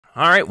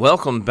All right,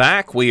 welcome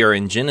back. We are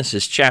in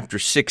Genesis chapter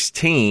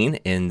 16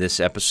 in this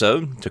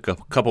episode. Took a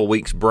couple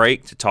weeks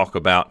break to talk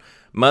about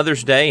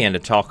Mother's Day and to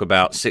talk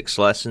about 6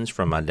 lessons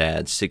from my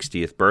dad's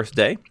 60th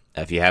birthday.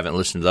 If you haven't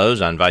listened to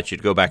those, I invite you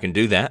to go back and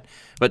do that.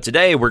 But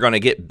today we're going to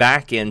get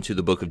back into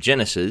the book of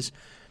Genesis.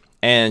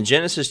 And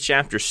Genesis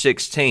chapter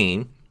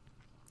 16,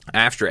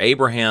 after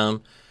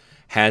Abraham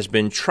has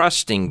been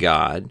trusting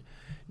God,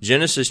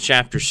 Genesis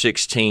chapter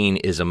 16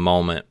 is a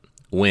moment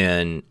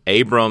when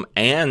Abram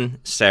and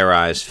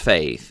Sarai's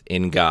faith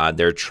in God,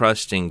 their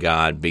trust in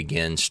God,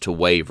 begins to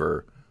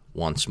waver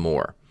once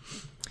more.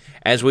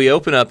 As we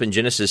open up in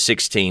Genesis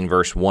 16,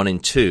 verse 1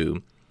 and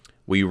 2,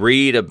 we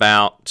read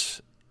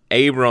about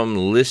Abram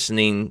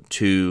listening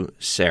to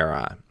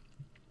Sarai.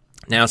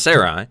 Now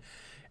Sarai,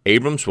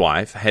 Abram's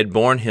wife, had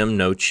borne him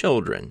no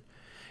children,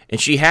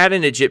 and she had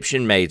an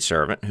Egyptian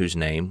maidservant whose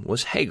name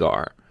was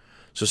Hagar.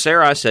 So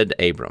Sarai said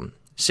to Abram,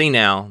 "See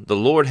now, the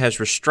Lord has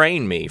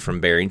restrained me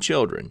from bearing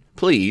children.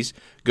 Please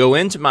go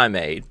in to my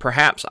maid.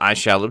 Perhaps I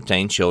shall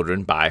obtain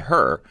children by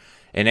her."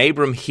 And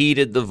Abram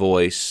heeded the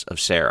voice of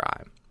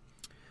Sarai.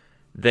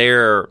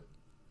 Their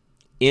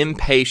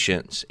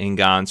impatience in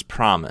God's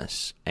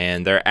promise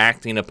and their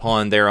acting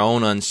upon their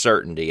own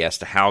uncertainty as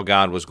to how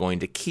God was going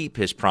to keep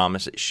his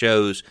promise, it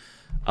shows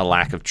a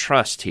lack of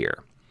trust here.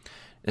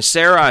 And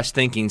Sarai's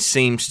thinking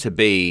seems to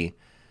be,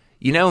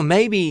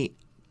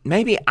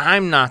 maybe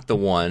I'm not the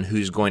one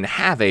who's going to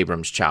have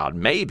Abram's child.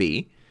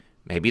 Maybe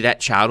that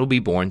child will be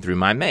born through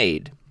my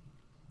maid.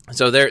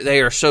 So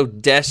they are so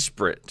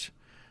desperate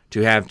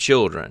to have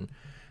children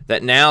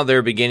that now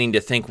they're beginning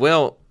to think,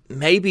 well,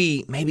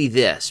 maybe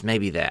this,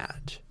 maybe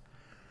that.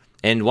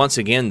 And once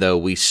again, though,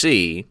 we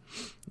see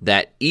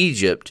that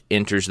Egypt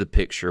enters the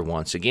picture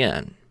once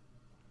again.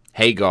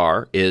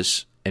 Hagar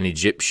is an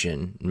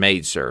Egyptian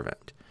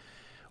maidservant.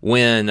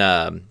 When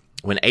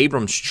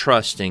Abram's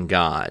trust in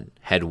God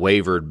had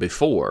wavered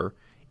before,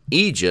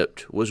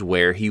 Egypt was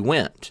where he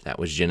went. That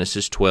was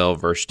Genesis 12,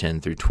 verse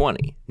 10 through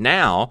 20.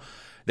 Now,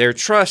 their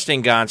trust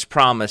in God's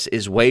promise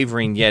is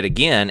wavering yet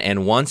again,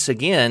 and once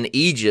again,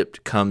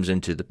 Egypt comes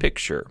into the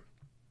picture.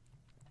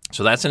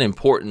 So that's an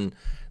important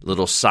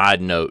little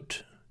side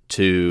note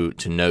to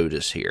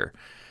notice here.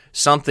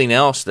 Something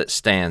else that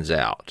stands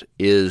out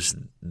is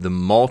the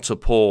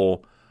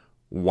multiple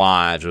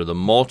wives or the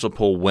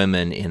multiple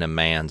women in a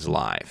man's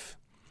life.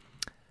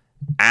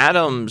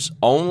 Adam's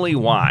only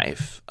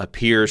wife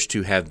appears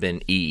to have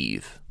been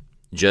Eve,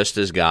 just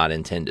as God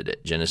intended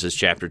it. Genesis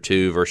chapter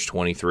 2, verse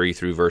 23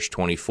 through verse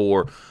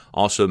 24,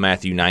 also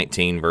Matthew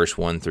 19, verse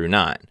 1 through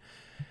 9.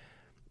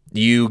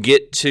 You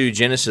get to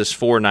Genesis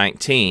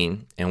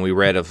 4:19, and we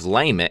read of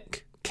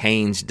Lamech,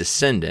 Cain's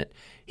descendant.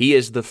 He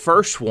is the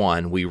first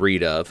one we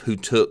read of who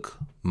took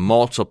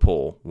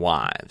multiple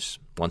wives.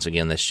 Once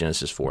again, that's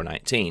Genesis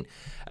 4:19.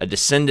 A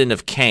descendant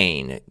of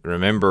Cain.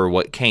 Remember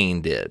what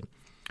Cain did.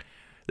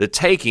 The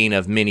taking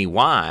of many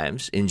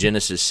wives in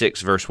Genesis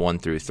 6, verse 1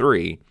 through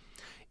 3,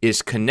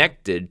 is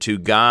connected to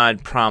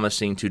God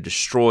promising to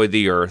destroy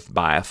the earth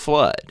by a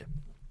flood.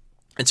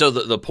 And so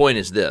the point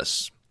is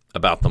this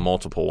about the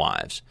multiple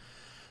wives.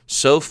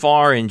 So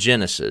far in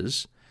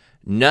Genesis,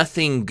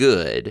 nothing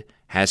good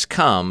has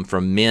come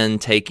from men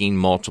taking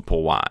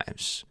multiple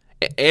wives.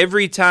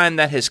 Every time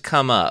that has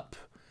come up,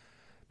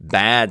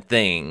 bad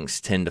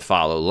things tend to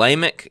follow.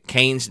 Lamech,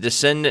 Cain's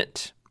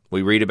descendant,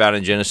 we read about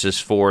in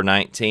Genesis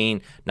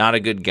 4:19, not a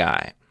good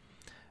guy.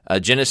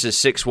 Genesis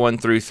 6:1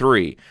 through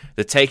 3,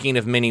 the taking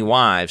of many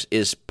wives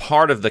is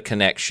part of the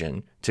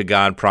connection to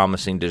God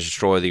promising to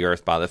destroy the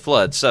earth by the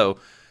flood. So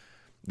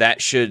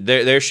that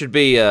there should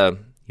be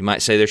you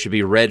might say there should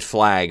be red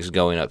flags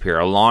going up here.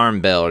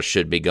 Alarm bells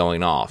should be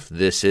going off.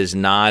 This is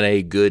not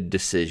a good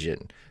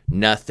decision.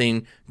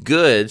 Nothing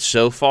good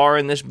so far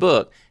in this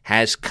book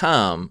has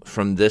come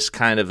from this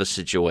kind of a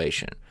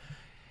situation.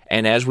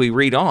 And as we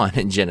read on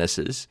in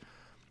Genesis,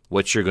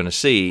 what you're going to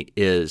see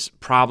is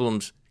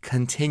problems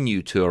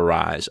continue to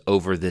arise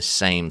over this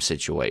same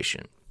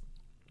situation.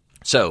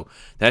 So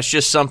that's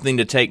just something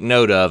to take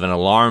note of, and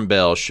alarm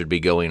bells should be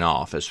going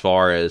off as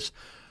far as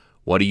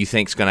what do you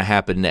think is going to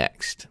happen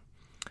next.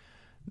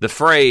 The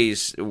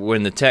phrase,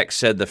 when the text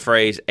said the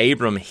phrase,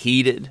 Abram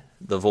heeded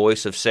the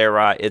voice of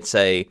Sarai,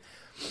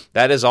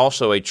 that is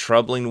also a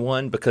troubling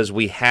one because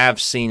we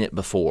have seen it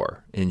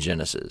before in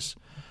Genesis.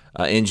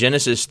 In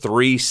Genesis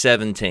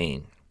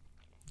 3:17,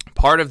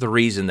 part of the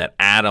reason that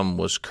Adam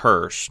was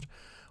cursed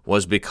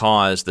was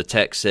because the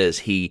text says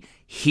he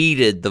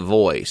heeded the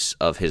voice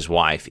of his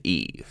wife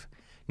Eve.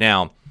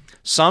 Now,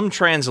 some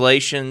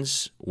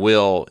translations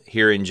will,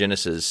 here in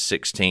Genesis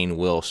 16,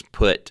 will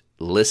put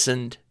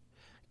listened,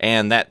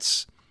 and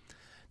that's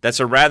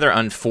a rather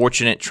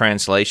unfortunate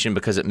translation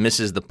because it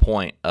misses the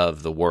point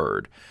of the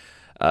word.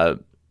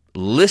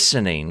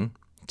 Listening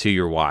to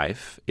your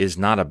wife is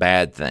not a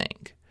bad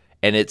thing,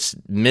 and it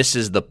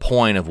misses the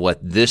point of what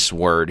this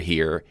word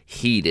here,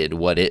 heeded,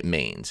 what it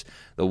means.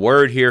 The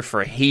word here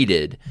for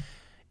heeded,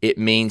 it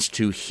means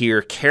to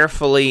hear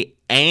carefully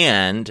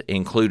and,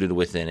 included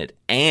within it,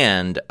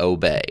 and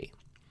obey.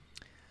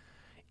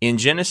 In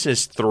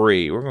Genesis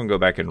 3, we're going to go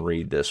back and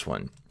read this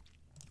one.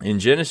 In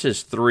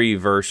Genesis 3,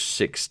 verse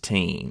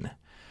 16,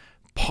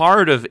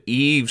 part of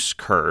Eve's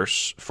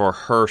curse for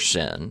her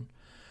sin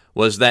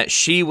was that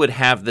she would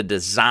have the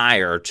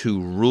desire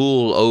to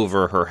rule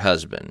over her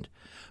husband.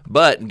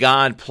 But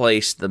God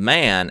placed the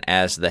man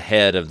as the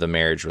head of the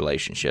marriage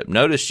relationship.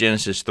 Notice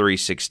Genesis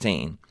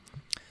 3:16.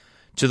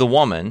 To the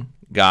woman,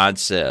 God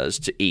says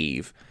to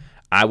Eve,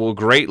 I will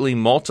greatly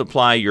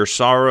multiply your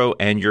sorrow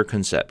and your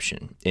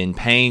conception. In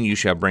pain you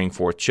shall bring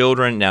forth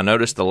children. Now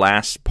notice the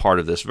last part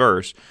of this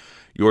verse.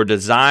 Your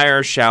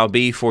desire shall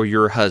be for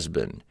your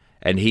husband,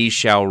 and he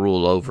shall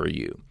rule over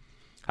you.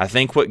 I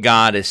think what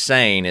God is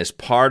saying is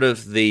part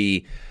of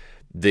the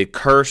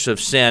curse of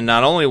sin.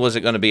 Not only was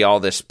it going to be all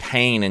this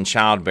pain and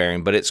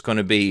childbearing, but it's going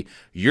to be,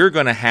 you're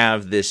going to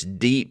have this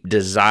deep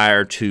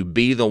desire to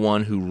be the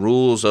one who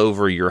rules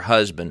over your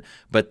husband,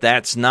 but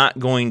that's not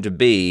going to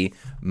be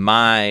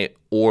my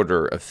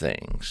order of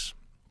things.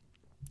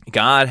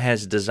 God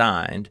has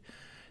designed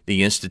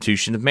the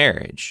institution of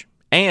marriage,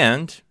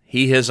 and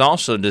He has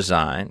also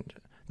designed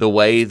the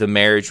way the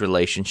marriage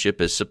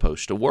relationship is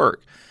supposed to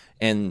work.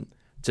 And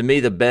to me,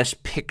 the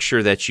best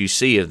picture that you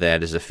see of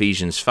that is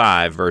Ephesians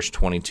 5, verse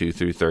 22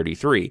 through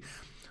 33,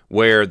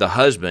 where the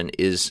husband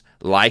is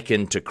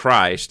likened to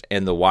Christ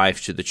and the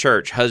wife to the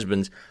church.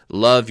 Husbands,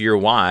 love your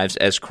wives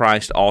as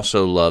Christ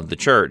also loved the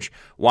church.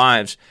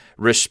 Wives,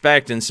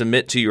 respect and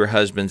submit to your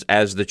husbands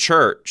as the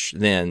church,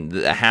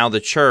 then, how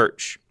the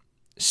church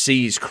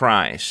sees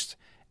Christ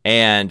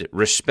and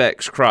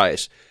respects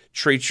Christ.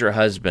 Treat your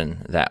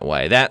husband that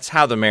way. That's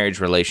how the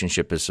marriage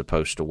relationship is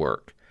supposed to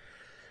work.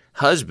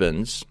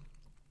 Husbands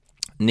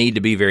need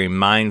to be very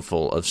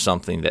mindful of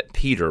something that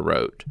Peter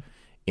wrote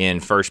in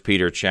 1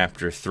 Peter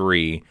chapter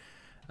 3,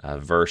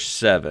 verse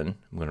 7.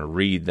 I'm going to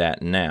read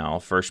that now.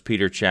 1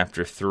 Peter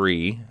chapter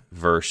 3,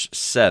 verse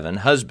 7.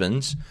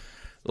 Husbands,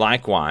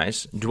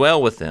 likewise,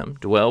 dwell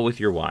with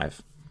your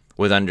wife,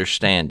 with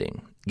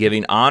understanding,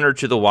 giving honor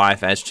to the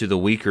wife as to the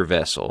weaker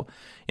vessel,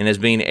 and as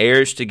being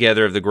heirs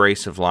together of the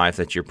grace of life,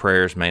 that your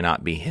prayers may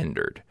not be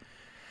hindered.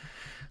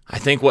 I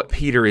think what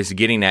Peter is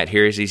getting at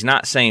here is he's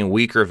not saying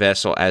weaker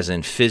vessel as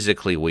in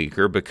physically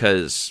weaker,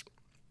 because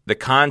the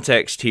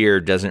context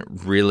here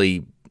doesn't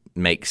really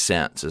make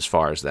sense as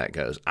far as that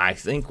goes. I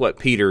think what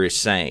Peter is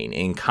saying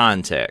in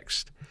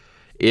context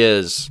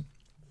is,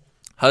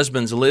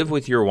 husbands, live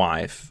with your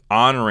wife,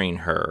 honoring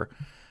her,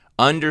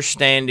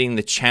 understanding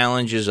the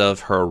challenges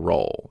of her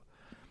role,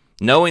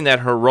 knowing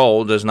that her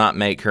role does not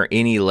make her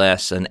any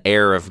less an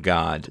heir of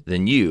God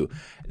than you.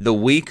 The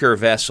weaker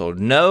vessel,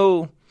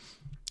 know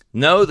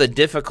the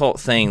difficult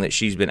thing that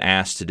she's been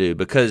asked to do,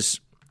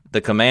 because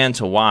the command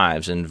to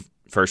wives in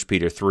 1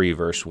 Peter 3,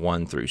 verse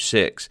 1 through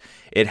 6,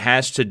 it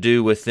has to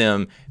do with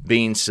them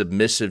being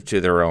submissive to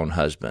their own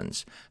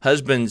husbands.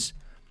 Husbands,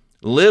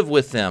 live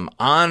with them,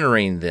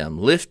 honoring them,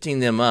 lifting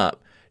them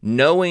up,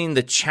 knowing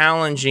the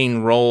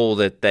challenging role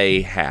that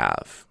they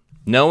have,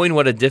 knowing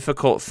what a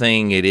difficult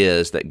thing it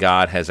is that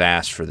God has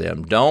asked for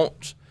them.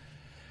 Don't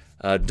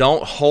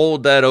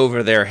hold that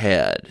over their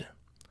head,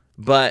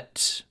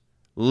 but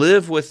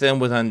live with them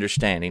with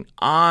understanding.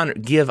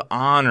 Give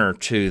honor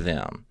to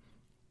them.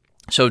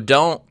 So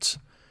don't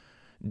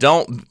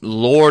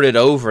lord it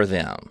over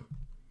them.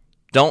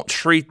 Don't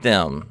treat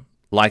them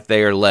like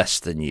they are less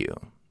than you.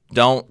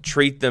 Don't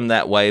treat them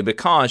that way,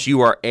 because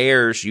you are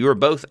heirs. You are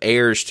both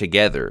heirs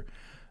together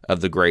of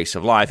the grace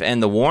of life.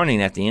 And the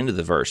warning at the end of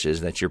the verse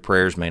is that your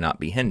prayers may not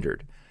be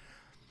hindered.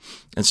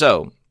 And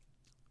so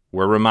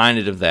we're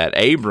reminded of that.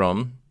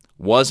 Abram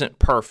wasn't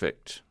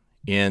perfect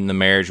in the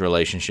marriage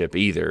relationship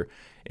either.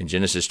 In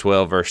Genesis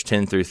 12, verse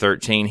 10 through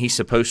 13, he's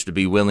supposed to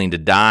be willing to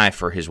die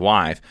for his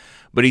wife,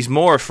 but he's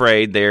more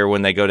afraid there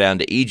when they go down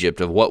to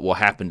Egypt of what will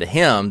happen to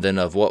him than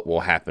of what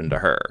will happen to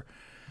her.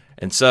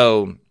 And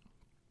so,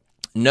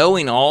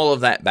 knowing all of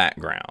that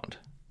background,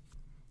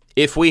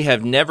 if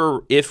we've never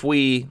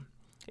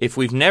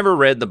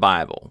read the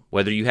Bible,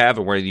 whether you have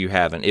or whether you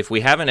haven't, if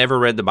we haven't ever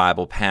read the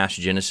Bible past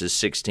Genesis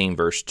 16,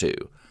 verse 2,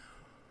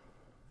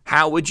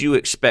 how would you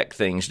expect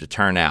things to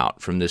turn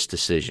out from this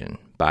decision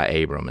by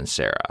Abram and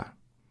Sarai?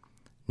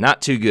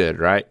 Not too good,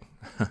 right?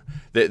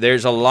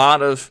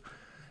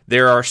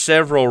 There are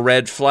several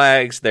red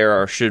flags.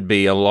 There should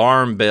be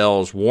alarm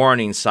bells,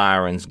 warning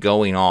sirens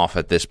going off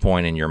at this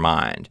point in your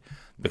mind,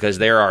 because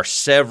there are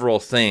several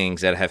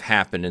things that have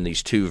happened in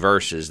these two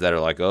verses that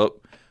are like,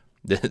 oh,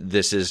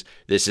 this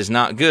is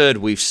not good.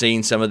 We've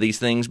seen some of these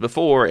things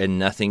before, and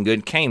nothing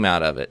good came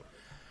out of it.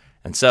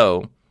 And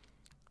so,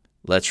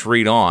 let's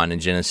read on in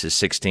Genesis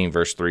 16,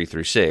 verse 3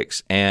 through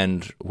 6,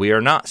 and we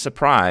are not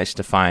surprised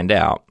to find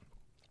out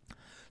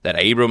that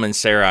Abram and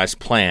Sarai's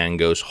plan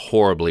goes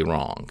horribly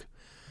wrong.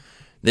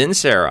 Then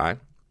Sarai,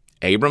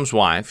 Abram's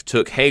wife,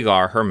 took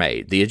Hagar, her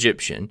maid, the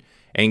Egyptian,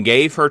 and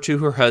gave her to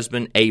her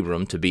husband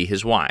Abram to be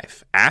his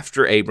wife,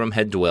 after Abram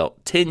had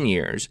dwelt 10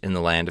 years in the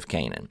land of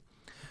Canaan.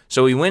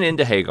 So he went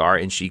into Hagar,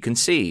 and she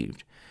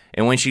conceived.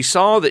 And when she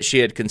saw that she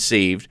had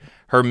conceived,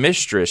 her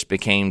mistress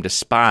became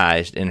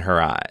despised in her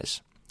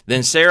eyes.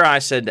 Then Sarai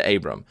said to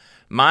Abram,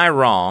 my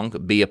wrong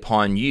be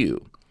upon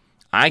you.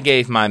 I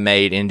gave my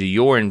maid into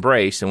your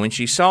embrace, and when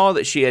she saw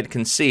that she had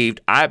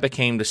conceived, I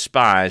became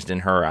despised in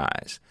her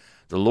eyes.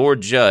 The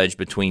Lord judge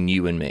between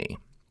you and me."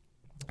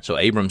 So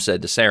Abram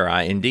said to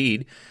Sarai,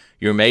 "Indeed,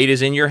 your maid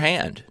is in your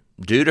hand.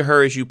 Do to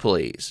her as you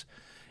please."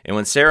 And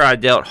when Sarai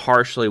dealt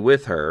harshly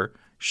with her,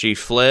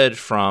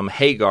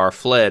 Hagar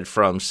fled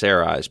from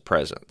Sarai's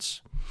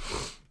presence.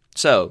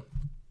 So,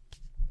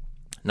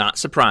 not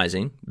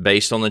surprising,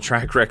 based on the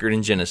track record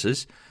in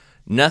Genesis,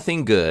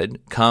 nothing good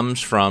comes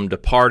from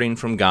departing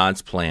from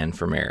God's plan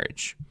for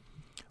marriage.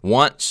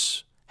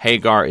 Once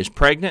Hagar is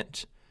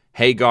pregnant,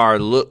 Hagar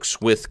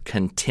looks with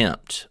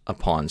contempt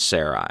upon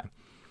Sarai.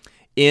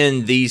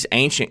 In these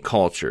ancient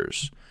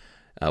cultures,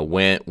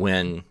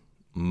 when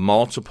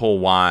multiple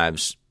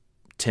wives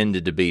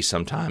tended to be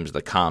sometimes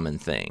the common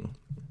thing,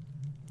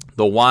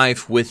 the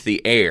wife with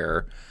the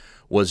heir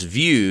was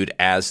viewed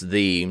as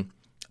the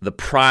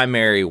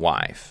primary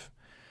wife.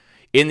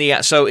 In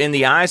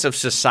the eyes of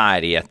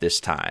society at this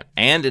time,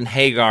 and in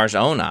Hagar's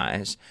own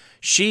eyes,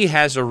 she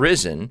has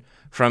arisen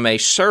from a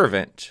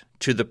servant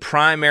to the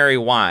primary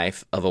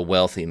wife of a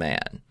wealthy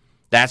man.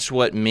 That's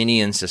what many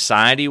in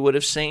society would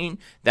have seen.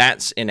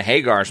 That's, in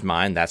Hagar's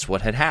mind, that's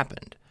what had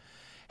happened.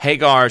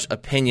 Hagar's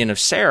opinion of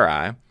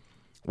Sarai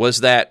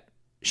was that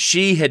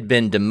she had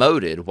been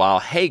demoted while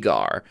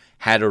Hagar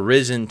had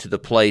arisen to the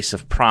place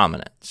of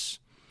prominence.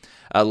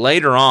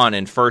 Later on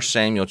in 1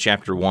 Samuel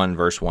chapter 1,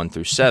 verse 1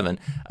 through 7,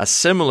 a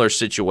similar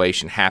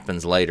situation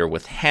happens later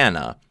with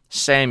Hannah,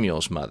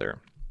 Samuel's mother.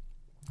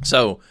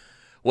 So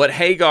what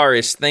Hagar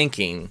is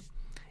thinking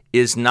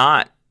is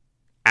not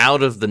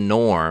out of the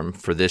norm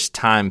for this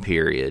time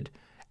period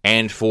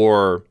and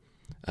for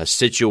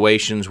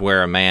situations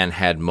where a man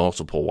had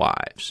multiple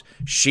wives.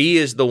 She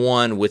is the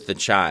one with the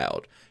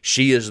child.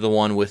 She is the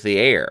one with the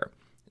heir.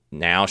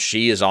 Now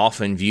she is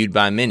often viewed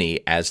by many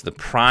as the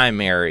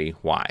primary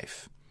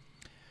wife.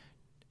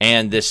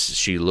 And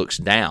she looks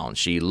down.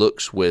 She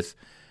looks with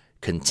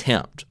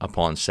contempt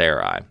upon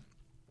Sarai.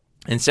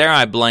 And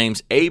Sarai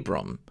blames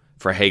Abram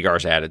for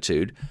Hagar's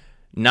attitude,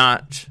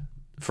 not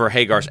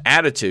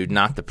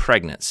the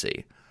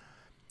pregnancy.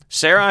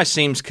 Sarai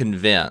seems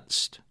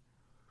convinced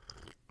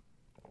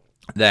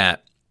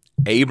that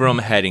Abram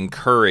had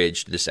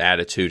encouraged this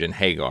attitude in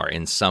Hagar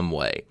in some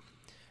way.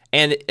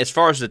 And as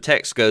far as the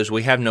text goes,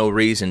 we have no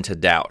reason to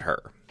doubt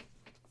her.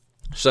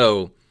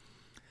 So,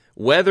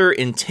 whether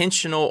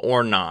intentional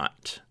or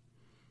not,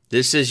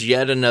 this is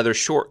yet another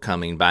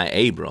shortcoming by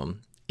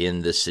Abram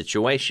in this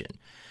situation.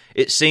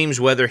 It seems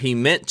whether he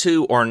meant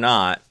to or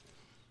not,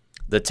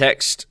 the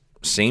text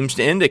seems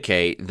to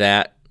indicate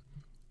that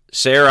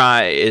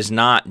Sarai is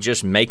not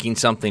just making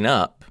something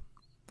up.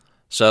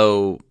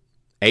 So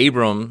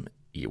Abram,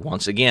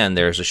 once again,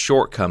 there's a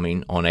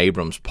shortcoming on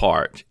Abram's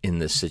part in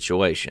this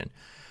situation.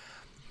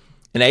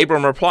 And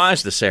Abram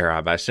replies to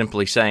Sarai by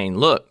simply saying,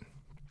 "Look,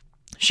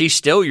 she's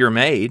still your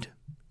maid.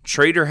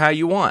 Treat her how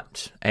you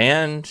want."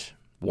 And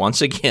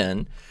once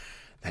again,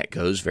 that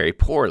goes very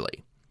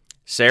poorly.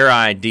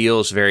 Sarai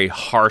deals very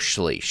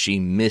harshly. She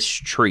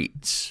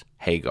mistreats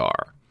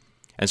Hagar.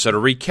 And so to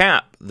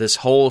recap this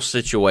whole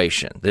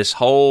situation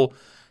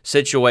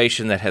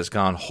that has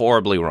gone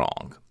horribly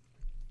wrong,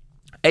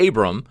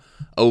 Abram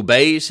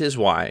obeys his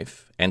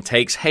wife and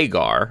takes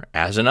Hagar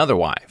as another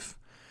wife.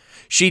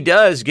 She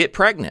does get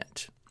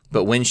pregnant,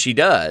 but when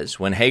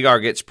Hagar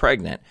gets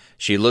pregnant,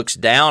 she looks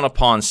down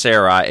upon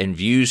Sarai and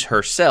views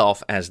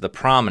herself as the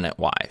prominent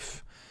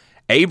wife.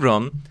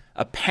 Abram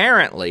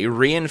apparently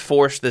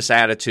reinforced this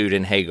attitude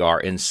in Hagar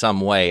in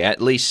some way.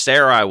 At least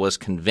Sarai was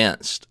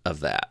convinced of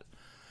that.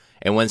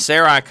 And when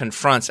Sarai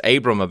confronts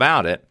Abram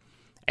about it,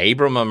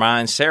 Abram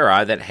reminds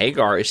Sarai that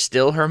Hagar is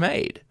still her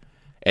maid,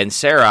 and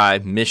Sarai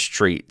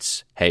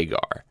mistreats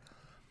Hagar.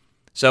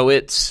 So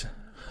it's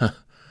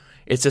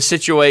a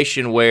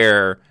situation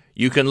where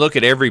you can look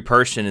at every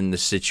person in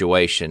this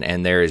situation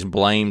and there is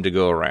blame to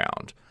go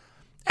around,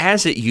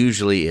 as it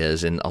usually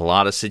is in a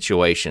lot of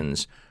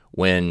situations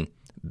when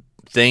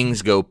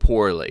things go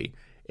poorly.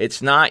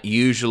 It's not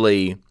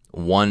usually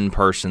one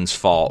person's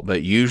fault,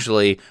 but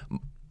usually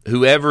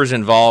whoever's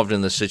involved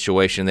in the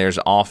situation, there's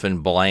often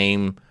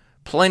blame,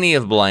 plenty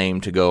of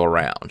blame to go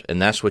around,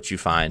 and that's what you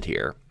find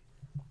here.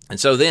 And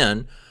so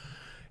then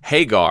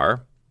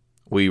Hagar,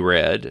 we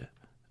read,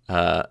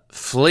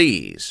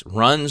 flees,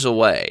 runs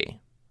away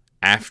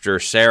after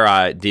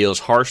Sarai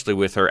deals harshly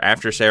with her,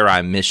 after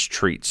Sarai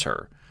mistreats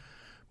her.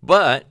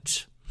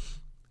 But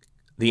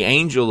the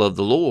angel of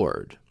the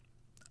Lord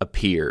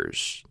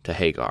appears to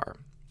Hagar.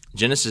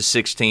 Genesis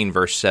 16,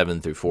 verse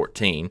 7 through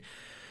 14,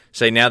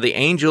 say, "Now the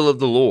angel of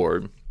the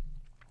Lord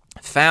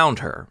found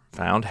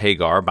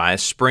Hagar by a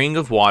spring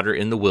of water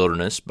in the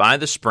wilderness, by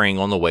the spring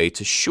on the way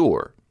to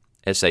Shur,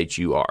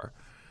 S-H-U-R.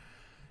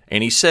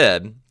 And he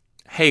said,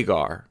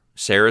 'Hagar,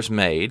 Sarah's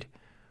maid,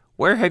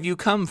 where have you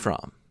come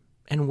from,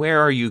 and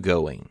where are you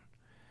going?'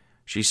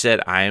 She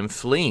said, 'I am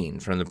fleeing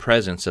from the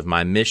presence of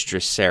my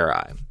mistress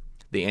Sarai.'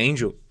 The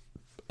angel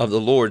of the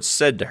Lord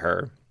said to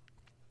her,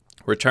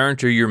 'Return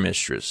to your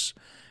mistress,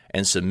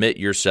 and submit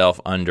yourself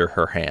under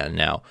her hand.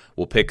 Now,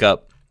 we'll pick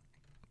up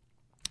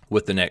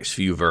with the next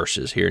few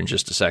verses here in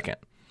just a second.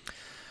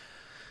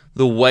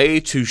 The way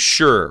to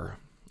Shur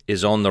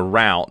is on the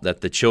route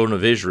that the children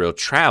of Israel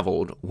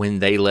traveled when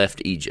they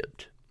left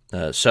Egypt.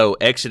 So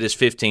Exodus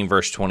 15,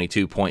 verse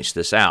 22 points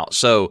this out.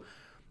 So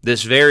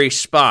this very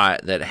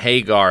spot that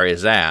Hagar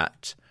is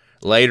at,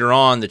 later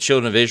on the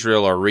children of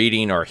Israel are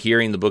reading or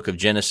hearing the book of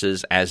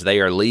Genesis as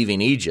they are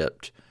leaving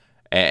Egypt,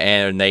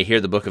 and they hear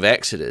the book of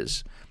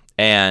Exodus,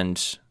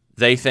 and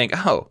they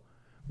think, oh,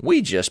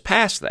 we just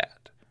passed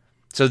that.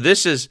 So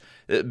this is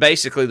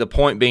basically the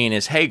point being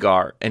is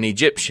Hagar, an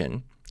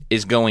Egyptian,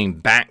 is going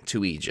back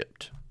to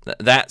Egypt.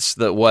 That's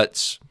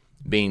what's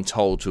being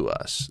told to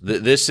us.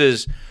 This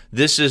is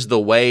the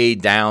way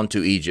down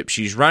to Egypt.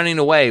 She's running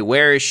away.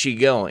 Where is she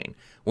going?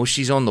 Well,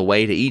 she's on the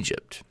way to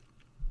Egypt.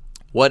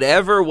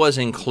 Whatever was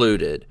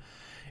included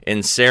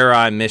in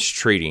Sarai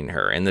mistreating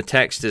her, and the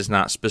text is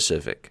not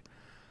specific,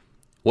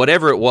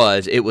 whatever it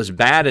was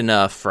bad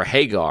enough for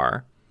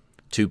Hagar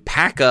to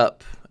pack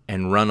up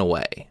and run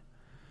away,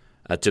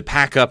 to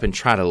pack up and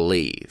try to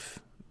leave,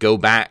 go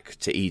back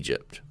to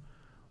Egypt.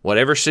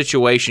 Whatever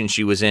situation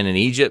she was in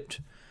Egypt,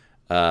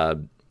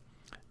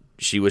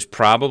 she was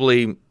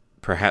probably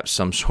perhaps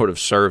some sort of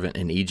servant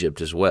in Egypt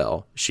as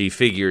well. She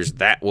figures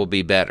that will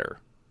be better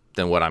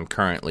than what I'm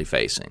currently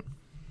facing.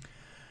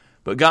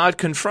 But God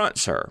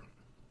confronts her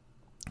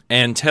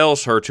and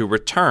tells her to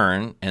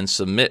return and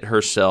submit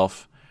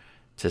herself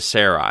to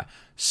Sarai.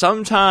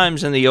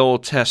 Sometimes in the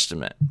Old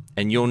Testament,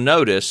 and you'll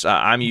notice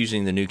I'm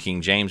using the New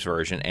King James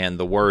Version, and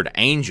the word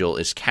angel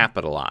is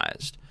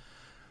capitalized.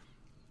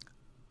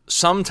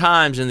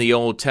 Sometimes in the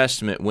Old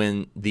Testament,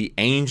 when the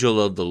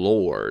angel of the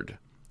Lord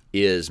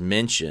is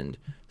mentioned,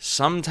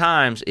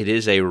 sometimes it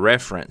is a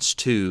reference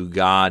to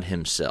God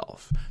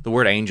himself. The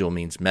word angel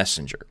means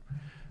messenger.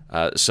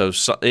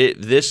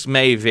 This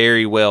may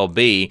very well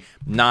be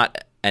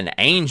not an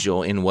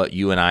angel in what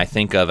you and I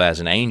think of as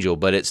an angel,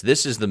 but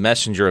this is the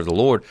messenger of the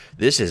Lord.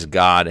 This is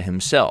God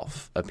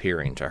himself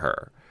appearing to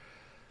her.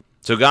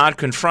 So God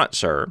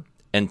confronts her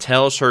and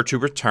tells her to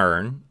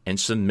return and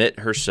submit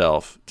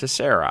herself to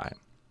Sarai.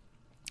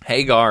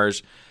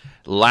 Hagar's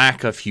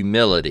lack of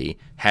humility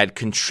had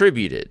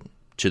contributed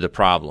to the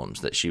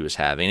problems that she was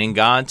having, and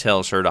God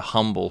tells her to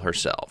humble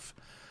herself.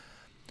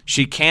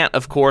 She can't,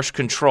 of course,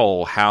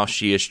 control how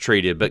she is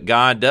treated, but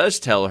God does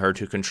tell her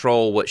to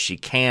control what she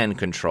can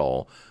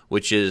control,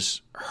 which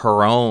is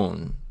her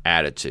own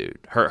attitude,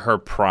 her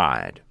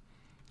pride.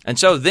 And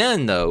so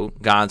then, though,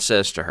 God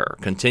says to her,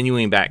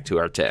 continuing back to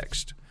our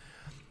text,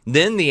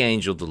 then the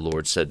angel of the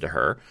Lord said to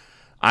her,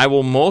 I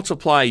will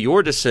multiply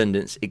your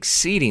descendants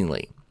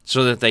exceedingly,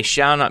 so that they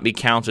shall not be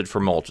counted for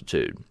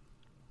multitude.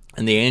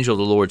 And the angel of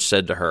the Lord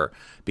said to her,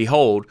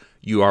 Behold,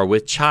 you are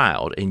with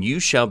child, and you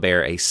shall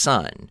bear a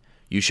son.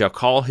 You shall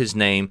call his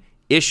name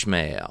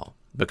Ishmael,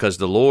 because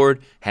the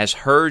Lord has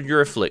heard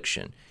your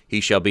affliction. He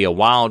shall be a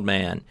wild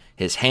man.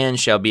 His hand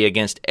shall be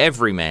against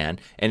every man,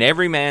 and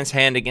every man's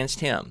hand against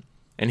him.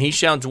 And he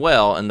shall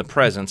dwell in the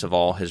presence of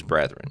all his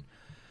brethren.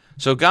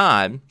 So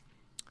God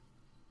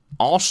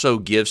also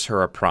gives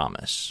her a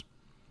promise.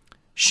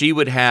 She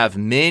would have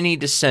many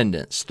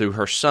descendants through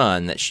her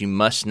son that she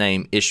must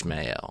name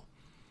Ishmael.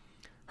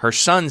 Her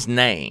son's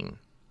name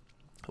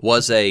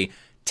was a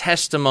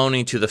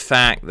testimony to the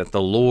fact that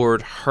the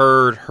Lord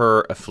heard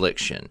her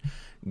affliction.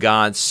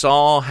 God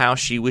saw how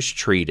she was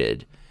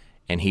treated,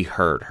 and he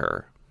heard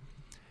her.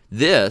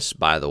 This,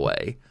 by the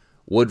way,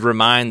 would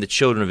remind the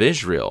children of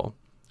Israel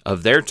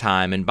of their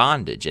time in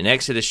bondage. In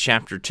Exodus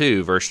chapter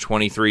 2, verse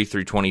 23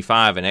 through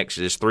 25, and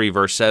Exodus 3,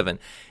 verse 7,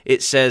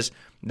 it says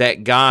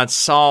that God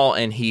saw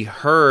and he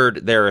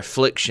heard their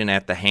affliction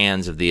at the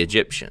hands of the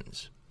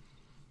Egyptians.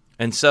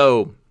 And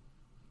so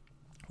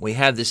we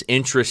have this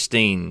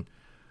interesting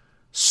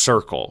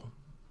circle.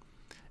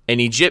 An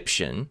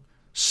Egyptian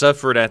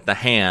suffered at the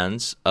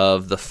hands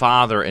of the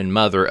father and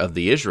mother of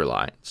the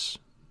Israelites,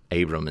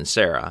 Abram and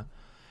Sarai,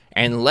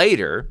 and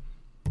later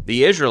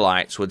the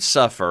Israelites would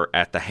suffer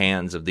at the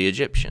hands of the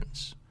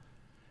Egyptians.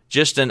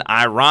 Just an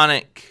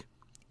ironic,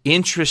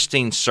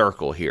 interesting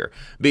circle here.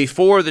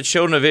 Before the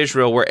children of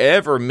Israel were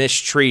ever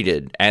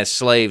mistreated as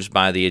slaves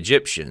by the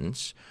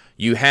Egyptians,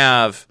 you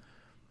have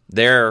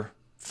their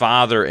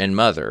father and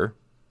mother,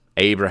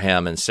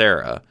 Abraham and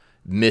Sarah,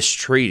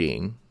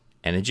 mistreating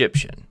an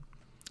Egyptian.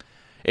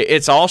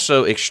 It's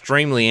also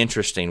extremely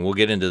interesting, we'll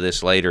get into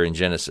this later in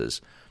Genesis,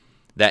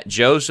 that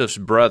Joseph's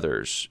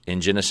brothers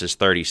in Genesis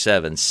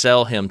 37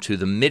 sell him to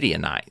the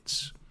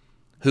Midianites,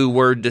 who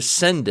were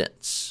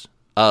descendants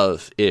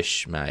of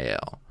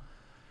Ishmael.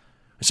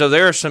 So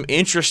there are some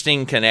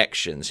interesting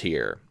connections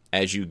here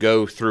as you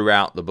go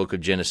throughout the book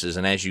of Genesis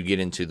and as you get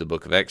into the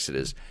book of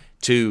Exodus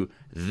to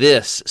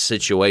this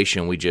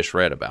situation we just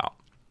read about.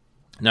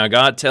 Now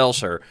God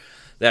tells her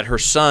that her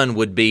son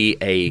would be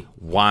a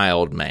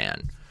wild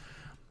man.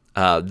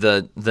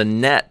 The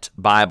Net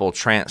Bible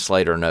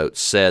translator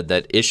notes said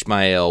that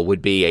Ishmael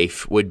would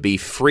be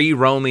free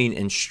roaming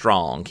and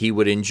strong. He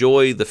would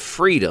enjoy the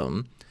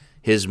freedom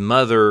his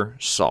mother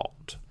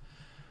sought.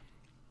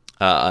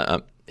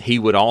 he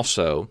would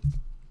also,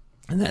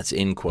 and that's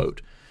end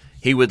quote,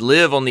 he would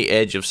live on the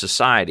edge of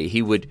society.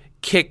 He would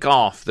kick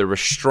off the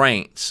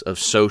restraints of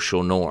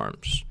social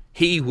norms.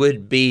 He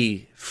would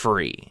be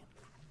free.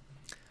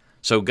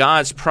 So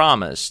God's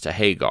promise to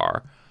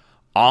Hagar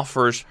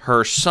offers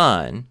her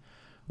son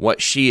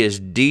what she is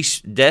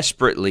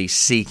desperately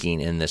seeking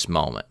in this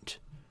moment: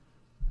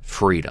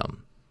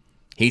 freedom.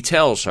 He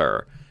tells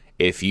her,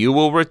 if you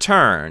will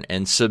return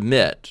and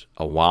submit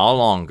a while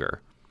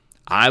longer,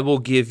 I will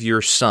give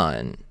your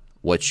son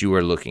what you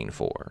are looking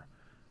for: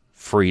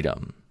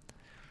 freedom.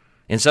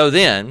 And so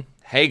then,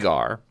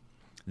 Hagar,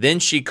 then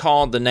she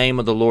called the name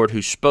of the Lord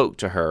who spoke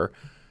to her,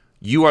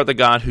 you are the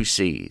God who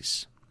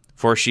sees.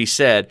 For she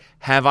said,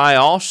 have I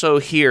also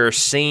here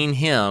seen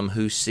him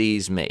who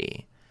sees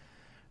me?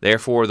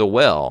 Therefore the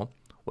well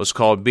was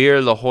called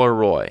Bir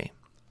Lahai-roi.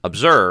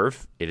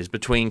 Observe, it is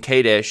between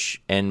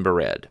Kadesh and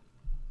Bered.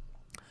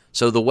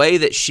 So the way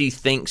that she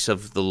thinks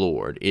of the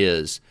Lord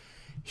is,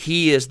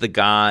 he is the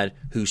God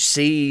who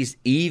sees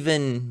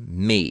even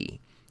me.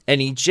 An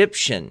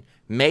Egyptian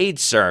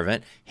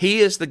maidservant,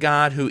 he is the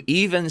God who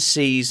even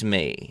sees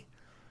me.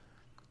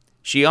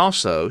 She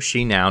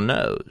now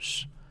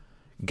knows,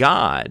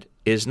 God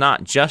is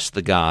not just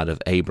the God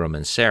of Abram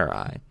and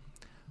Sarai,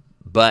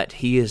 but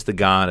he is the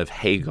God of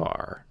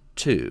Hagar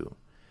too.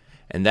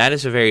 And that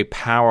is a very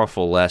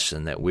powerful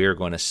lesson that we're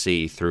going to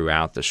see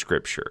throughout the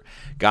Scripture.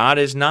 God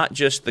is not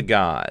just the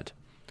God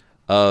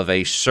of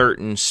a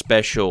certain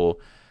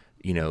special,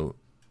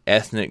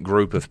 ethnic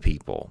group of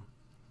people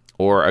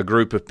or a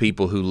group of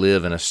people who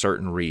live in a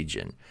certain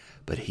region,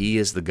 but he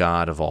is the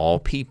God of all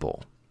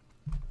people.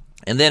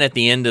 And then at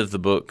the end of the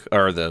book,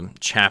 or the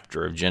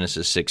chapter of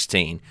Genesis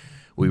 16,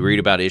 we read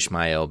about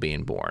Ishmael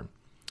being born.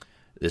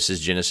 This is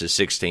Genesis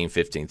 16,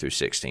 15 through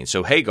 16.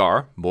 So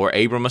Hagar bore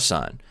Abram a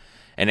son,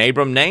 and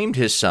Abram named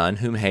his son,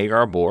 whom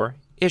Hagar bore,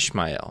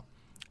 Ishmael.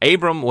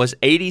 Abram was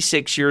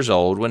 86 years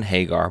old when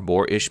Hagar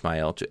bore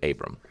Ishmael to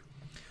Abram.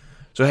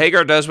 So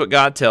Hagar does what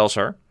God tells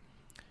her.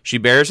 She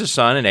bears a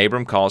son, and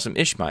Abram calls him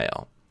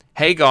Ishmael.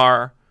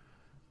 Hagar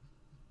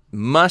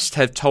must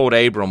have told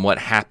Abram what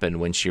happened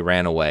when she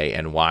ran away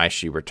and why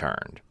she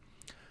returned,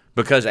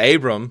 because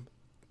Abram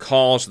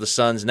calls the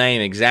son's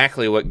name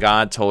exactly what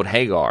God told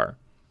Hagar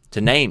to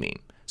name him.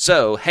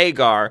 So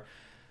Hagar,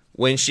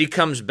 when she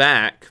comes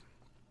back,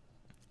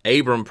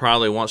 Abram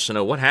probably wants to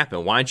know what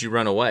happened. Why'd you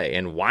run away?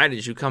 And why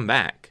did you come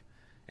back?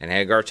 And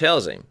Hagar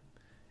tells him.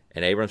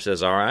 And Abram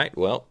says, all right,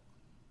 well.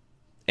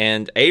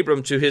 And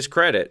Abram, to his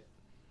credit,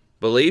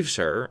 believes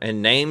her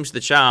and names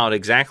the child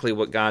exactly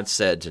what God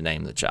said to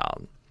name the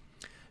child.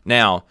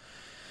 Now,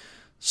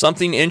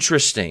 something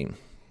interesting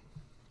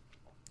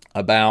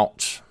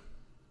about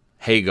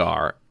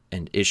Hagar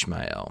and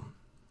Ishmael.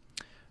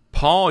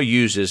 Paul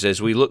uses,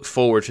 as we look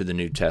forward to the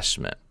New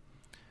Testament,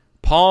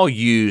 Paul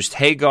used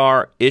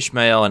Hagar,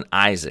 Ishmael, and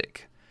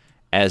Isaac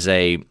as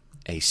a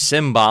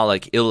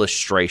symbolic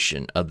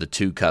illustration of the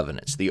two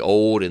covenants, the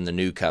Old and the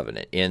New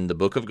Covenant, in the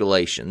book of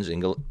Galatians, in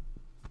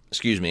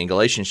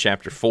Galatians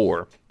chapter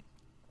 4,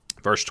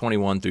 verse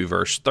 21 through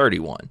verse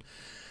 31.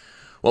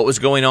 What was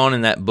going on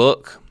in that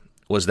book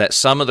was that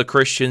some of the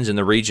Christians in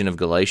the region of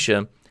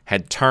Galatia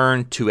had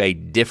turned to a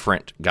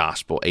different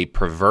gospel, a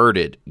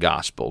perverted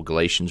gospel,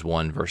 Galatians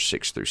 1, verse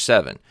 6 through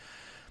 7.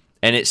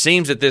 And it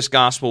seems that this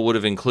gospel would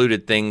have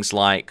included things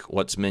like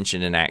what's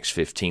mentioned in Acts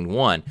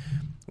 15:1,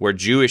 where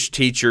Jewish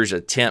teachers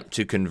attempted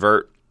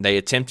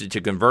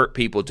to convert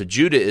people to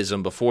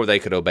Judaism before they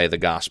could obey the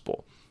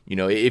gospel.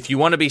 If you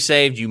want to be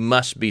saved, you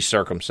must be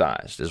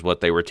circumcised, is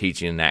what they were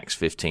teaching in Acts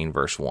 15,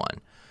 verse 1.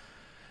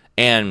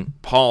 And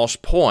Paul's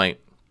point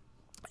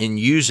in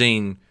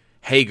using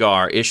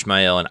Hagar,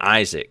 Ishmael, and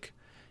Isaac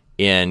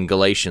in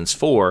Galatians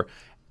 4,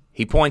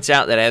 he points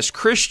out that as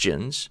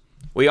Christians,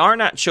 we are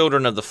not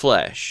children of the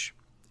flesh,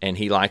 and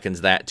he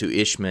likens that to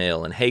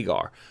Ishmael and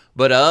Hagar,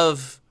 but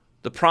of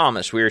the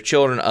promise. We are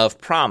children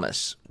of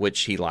promise,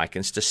 which he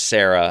likens to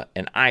Sarah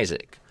and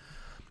Isaac.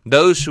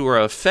 Those who are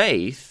of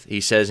faith,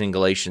 he says in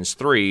Galatians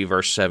 3,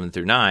 verse 7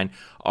 through 9,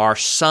 are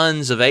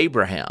sons of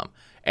Abraham,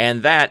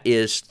 and that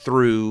is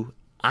through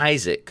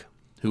Isaac,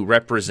 who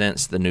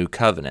represents the new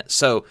covenant.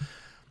 So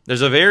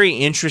there's a very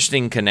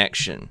interesting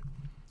connection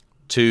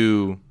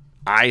to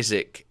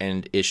Isaac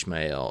and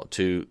Ishmael,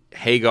 to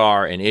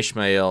Hagar and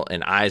Ishmael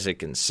and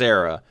Isaac and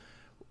Sarah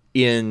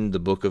in the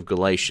book of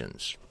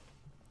Galatians.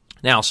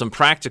 Now, some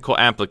practical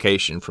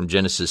application from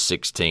Genesis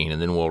 16,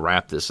 and then we'll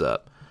wrap this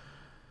up.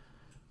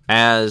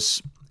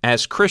 As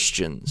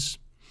Christians,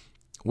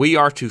 we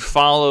are to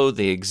follow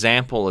the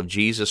example of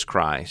Jesus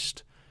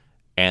Christ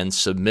and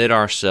submit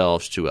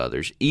ourselves to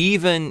others,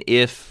 even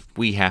if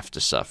we have to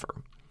suffer.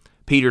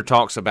 Peter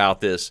talks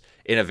about this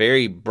in a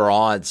very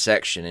broad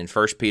section in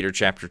 1 Peter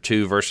chapter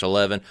 2, verse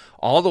 11,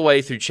 all the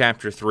way through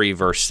chapter 3,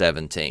 verse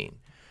 17.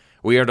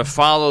 We are to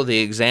follow the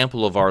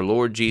example of our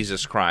Lord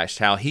Jesus Christ,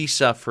 how he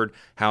suffered,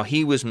 how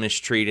he was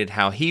mistreated,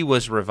 how he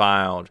was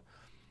reviled,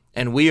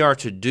 and we are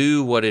to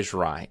do what is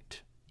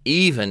right,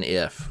 even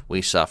if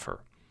we suffer.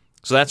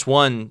 So that's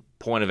one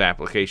point of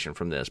application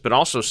from this. But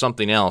also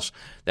something else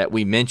that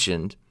we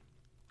mentioned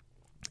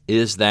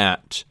is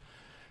that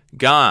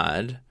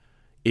God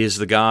is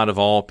the God of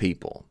all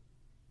people,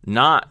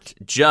 not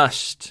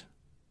just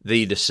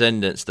the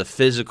descendants, the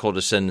physical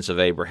descendants of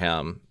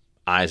Abraham,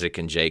 Isaac,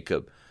 and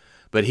Jacob,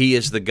 but he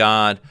is the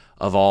God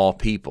of all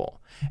people.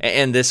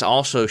 And this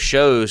also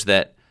shows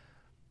that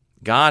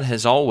God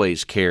has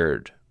always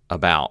cared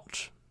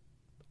about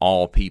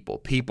all people,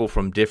 people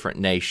from different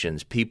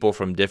nations, people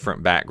from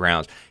different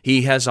backgrounds.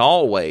 He has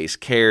always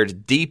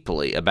cared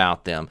deeply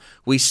about them.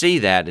 We see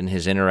that in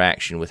his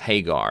interaction with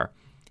Hagar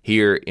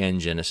here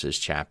in Genesis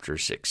chapter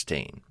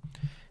 16.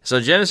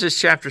 So Genesis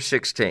chapter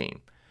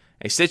 16,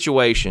 a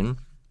situation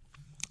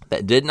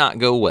that did not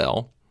go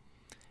well,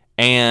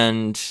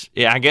 and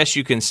I guess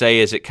you can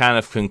say as it kind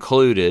of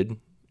concluded,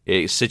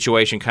 a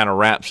situation kind of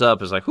wraps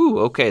up as like, whew,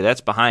 okay, that's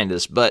behind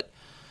us. But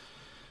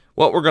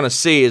what we're going to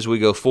see as we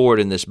go forward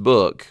in this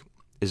book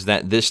is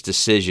that this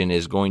decision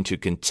is going to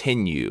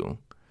continue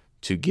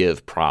to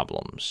give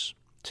problems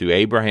to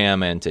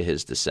Abraham and to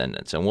his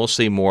descendants. And we'll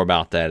see more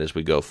about that as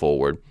we go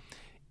forward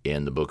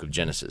in the book of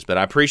Genesis. But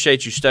I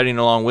appreciate you studying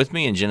along with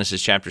me in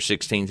Genesis chapter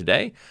 16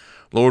 today.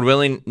 Lord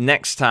willing,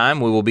 next time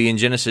we will be in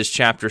Genesis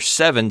chapter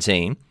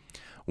 17,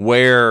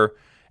 where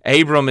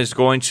Abram is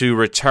going to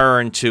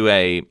return to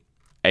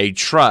a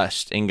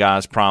trust in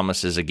God's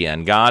promises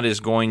again. God is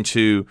going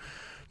to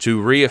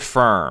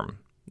reaffirm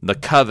the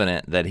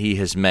covenant that he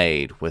has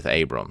made with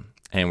Abram.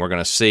 And we're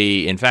going to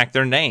see, in fact,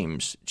 their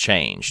names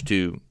change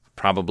to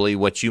probably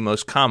what you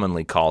most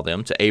commonly call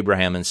them, to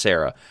Abraham and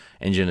Sarah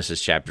in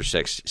Genesis chapter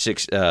 6,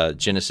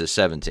 Genesis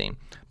 17.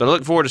 But I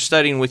look forward to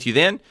studying with you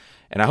then,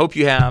 and I hope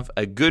you have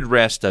a good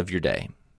rest of your day.